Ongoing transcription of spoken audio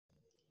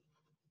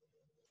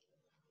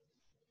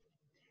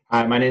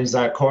Hi, my name is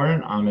Zach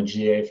Corin. I'm a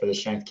GA for the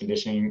strength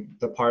conditioning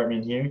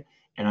department here,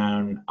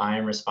 and I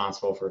am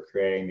responsible for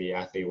creating the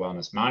athlete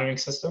wellness monitoring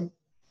system.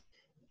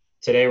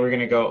 Today, we're going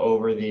to go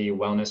over the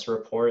wellness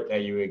report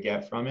that you would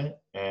get from it,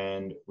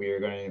 and we are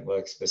going to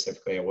look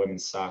specifically at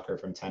women's soccer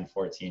from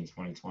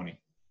 10/14/2020.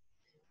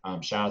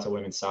 Shout out to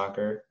women's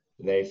soccer.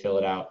 They fill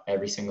it out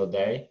every single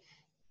day.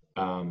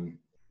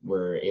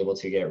 We're able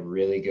to get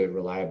really good,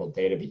 reliable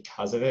data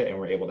because of it, and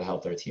we're able to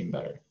help their team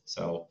better.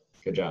 So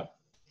good job.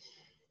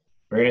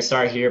 We're going to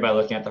start here by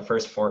looking at the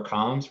first four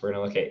columns. We're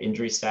going to look at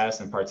injury status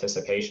and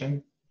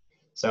participation.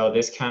 So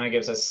this kind of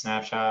gives us a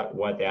snapshot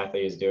what the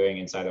athlete is doing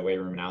inside the weight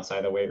room and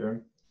outside the weight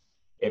room.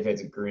 If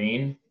it's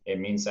green, it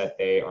means that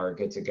they are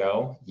good to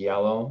go.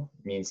 Yellow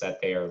means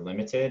that they are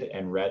limited,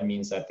 and red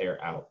means that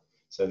they're out.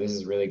 So this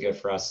is really good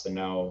for us to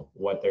know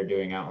what they're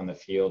doing out on the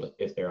field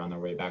if they're on their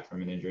way back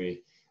from an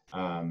injury,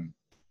 and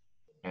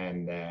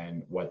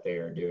then what they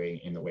are doing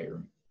in the weight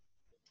room.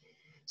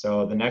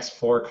 So the next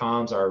four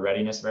columns are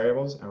readiness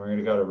variables, and we're going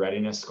to go to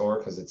readiness score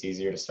because it's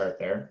easier to start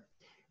there.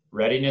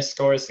 Readiness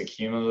score is the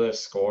cumulative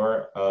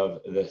score of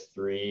the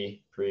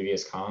three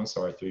previous columns,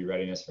 so our three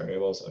readiness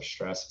variables of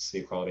stress,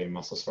 sleep quality, and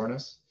muscle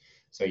soreness.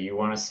 So you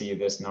want to see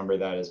this number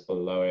that is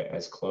below it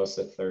as close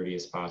to 30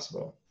 as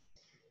possible.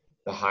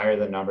 The higher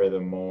the number, the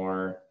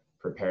more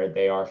prepared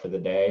they are for the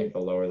day. The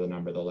lower the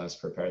number, the less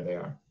prepared they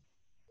are.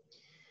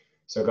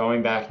 So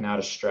going back now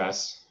to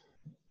stress.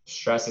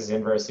 Stress is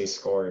inversely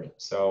scored.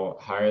 So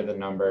higher the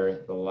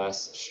number, the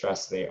less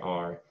stressed they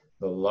are.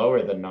 The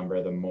lower the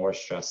number, the more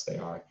stressed they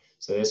are.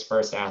 So this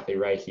first athlete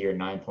right here,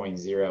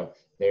 9.0,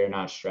 they're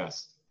not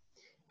stressed.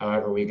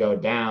 However, we go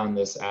down,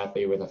 this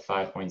athlete with a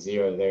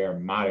 5.0, they are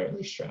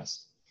moderately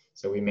stressed.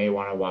 So we may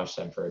want to watch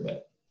them for a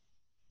bit.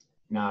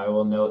 Now I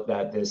will note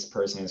that this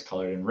person is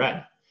colored in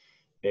red.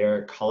 They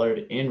are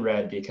colored in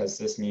red because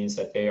this means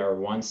that they are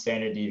one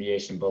standard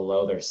deviation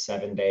below their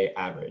 7-day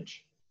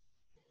average.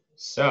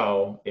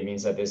 So it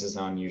means that this is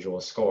an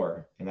unusual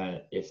score, and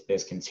that if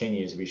this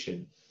continues, we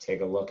should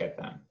take a look at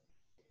them.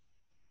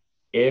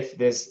 If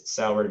this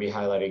cell were to be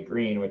highlighted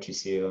green, which you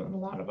see in a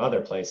lot of other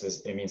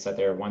places, it means that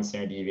they're one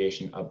standard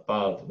deviation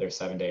above their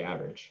 7-day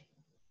average.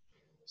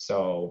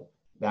 So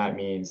that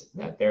means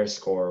that their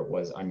score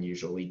was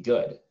unusually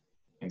good,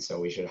 and so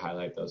we should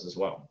highlight those as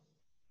well.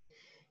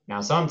 Now,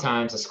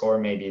 sometimes a score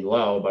may be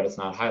low, but it's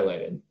not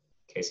highlighted.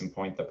 Case in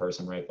point, the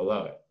person right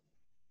below it.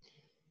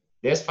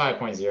 This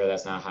 5.0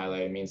 that's not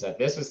highlighted means that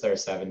this was their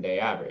 7-day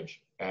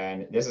average.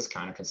 And this is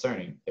kind of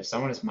concerning. If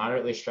someone is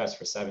moderately stressed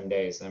for 7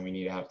 days, then we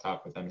need to have a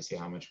talk with them to see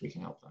how much we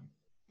can help them,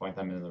 point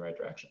them in the right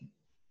direction.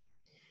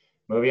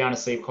 Moving on to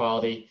sleep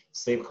quality.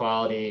 Sleep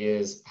quality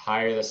is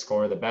higher the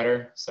score, the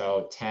better.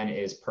 So 10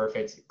 is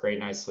perfect, great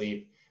night's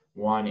sleep.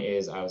 1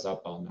 is I was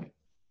up all night.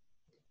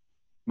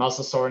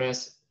 Muscle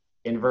soreness,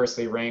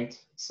 inversely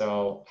ranked.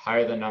 So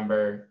higher the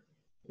number,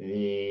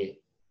 the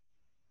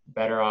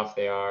better off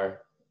they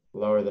are.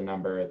 Lower the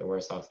number, the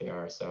worse off they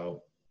are.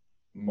 So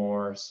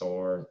more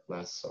sore,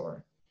 less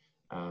sore.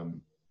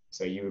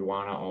 So you would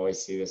want to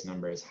always see this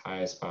number as high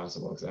as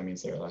possible because that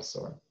means they're less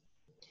sore.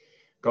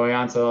 Going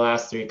on to the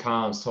last three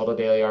columns, total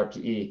daily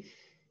RPE.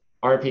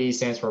 RPE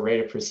stands for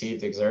rate of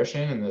perceived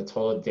exertion, and the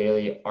total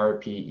daily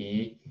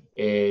RPE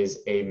is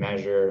a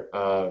measure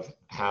of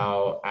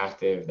how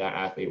active that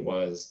athlete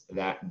was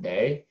that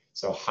day.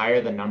 So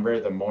higher the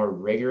number, the more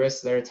rigorous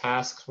their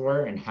tasks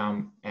were, and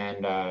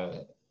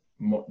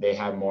they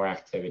have more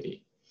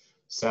activity.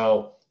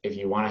 So if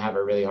you want to have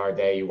a really hard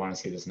day, you want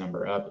to see this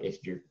number up.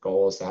 If your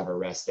goal is to have a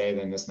rest day,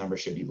 then this number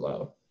should be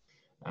low.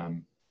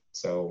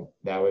 So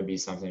that would be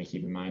something to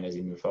keep in mind as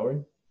you move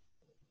forward.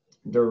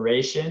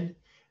 Duration,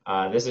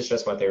 this is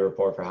just what they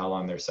report for how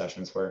long their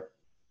sessions were.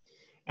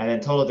 And then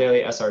total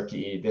daily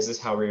SRPE, this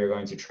is how we are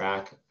going to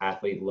track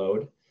athlete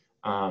load.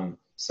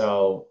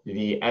 So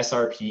the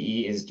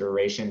SRPE is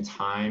duration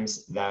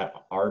times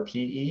that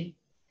RPE.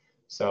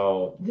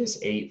 So this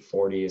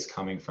 840 is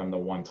coming from the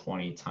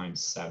 120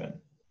 times 7.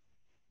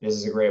 This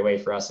is a great way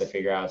for us to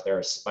figure out if there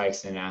are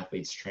spikes in an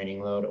athlete's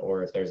training load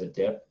or if there's a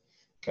dip,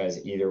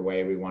 because either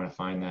way, we want to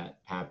find that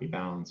happy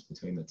balance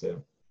between the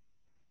two.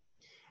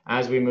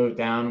 As we move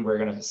down, we're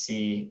going to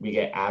see we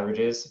get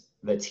averages,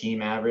 the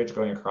team average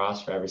going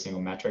across for every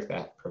single metric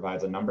that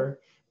provides a number,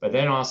 but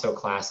then also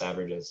class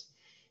averages.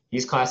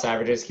 These class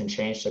averages can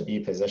change to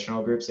be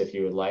positional groups if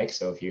you would like.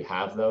 So if you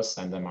have those,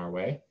 send them our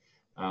way.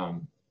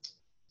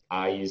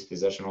 I use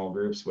positional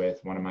groups with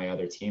one of my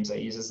other teams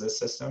that uses this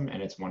system,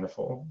 and it's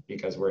wonderful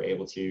because we're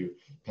able to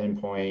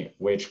pinpoint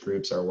which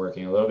groups are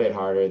working a little bit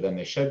harder than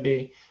they should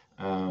be,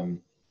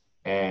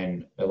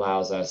 and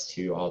allows us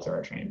to alter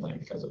our training plan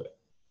because of it.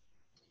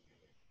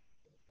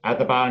 At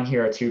the bottom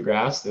here are two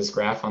graphs. This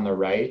graph on the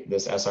right,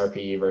 this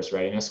SRPE versus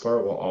readiness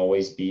score, will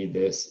always be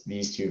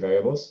these two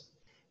variables.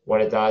 What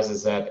it does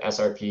is that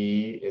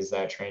SRPE is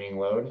that training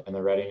load, and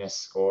the readiness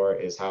score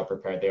is how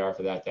prepared they are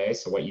for that day.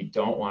 So what you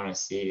don't want to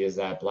see is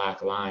that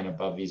black line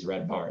above these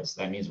red bars.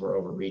 That means we're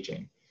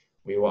overreaching.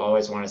 We will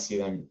always want to see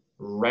them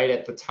right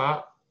at the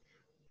top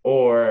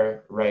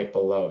or right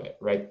below it,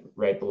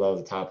 right below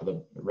the top of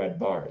the red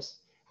bars.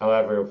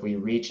 However, if we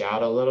reach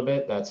out a little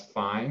bit, that's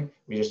fine.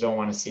 We just don't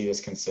want to see this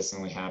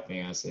consistently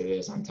happening as it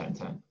is on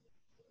 10-10.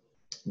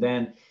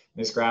 Then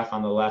this graph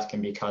on the left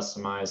can be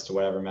customized to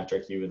whatever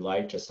metric you would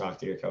like. Just talk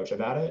to your coach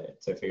about it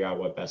to figure out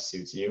what best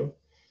suits you.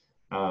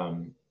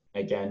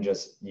 Again,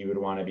 just you would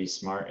want to be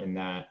smart in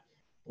that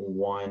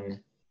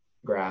one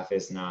graph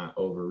is not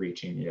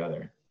overreaching the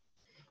other.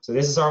 So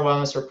this is our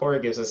wellness report.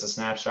 It gives us a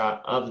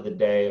snapshot of the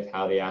day of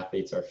how the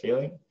athletes are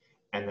feeling.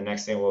 And the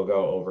next thing we'll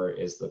go over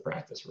is the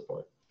practice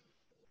report.